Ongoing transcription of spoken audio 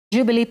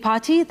Jubilee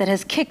Party that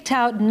has kicked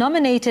out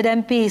nominated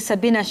MP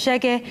Sabina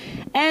Chege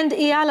and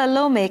Iyala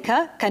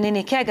lawmaker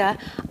Kanini Kega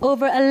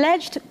over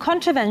alleged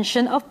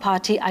contravention of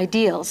party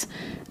ideals.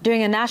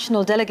 During a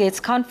national delegates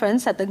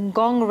conference at the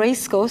Ngong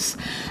Racecourse,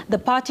 the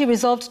party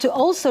resolved to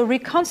also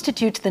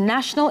reconstitute the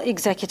National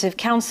Executive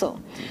Council.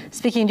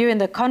 Speaking during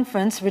the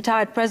conference,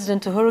 retired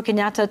President Uhuru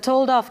Kenyatta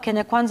told off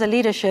Kenya Kwanza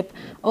leadership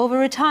over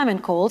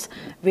retirement calls,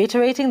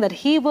 reiterating that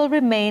he will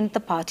remain the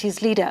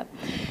party's leader.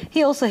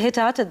 He also hit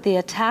out at the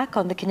attack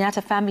on the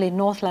Kenyatta family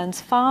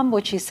Northlands farm,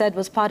 which he said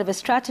was part of a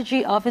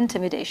strategy of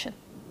intimidation.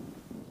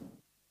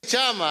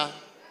 Chama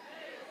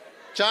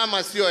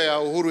sio ya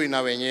Uhuru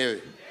ina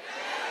wenyewe.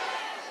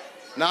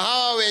 Na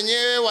hawa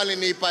wenyewe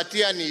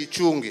walinipatia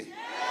niichunge.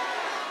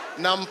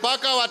 Na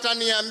mpaka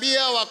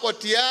wataniambia wako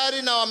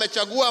tayari na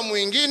wamechagua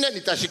mwingine,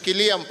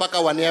 nitashikilia mpaka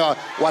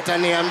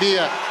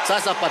wataniambia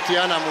sasa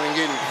patiana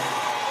mwingine.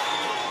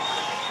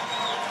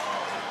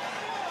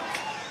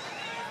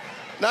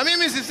 Na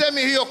mimi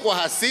sisemi hiyo kwa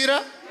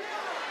hasira.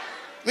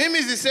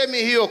 Mimi sisemi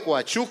hiyo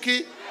kwa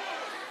chuki.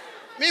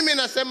 Mimi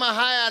nasema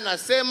haya,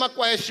 nasema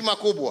kwa heshima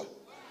kubwa.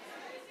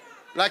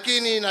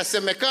 Lakini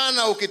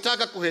inasemekana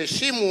ukitaka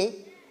kuheshimu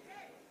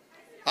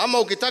ama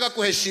ukitaka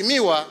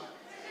kuheshimiwa,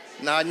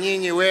 na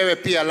nyinyi wewe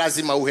pia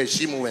lazima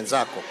uheshimu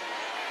wenzako.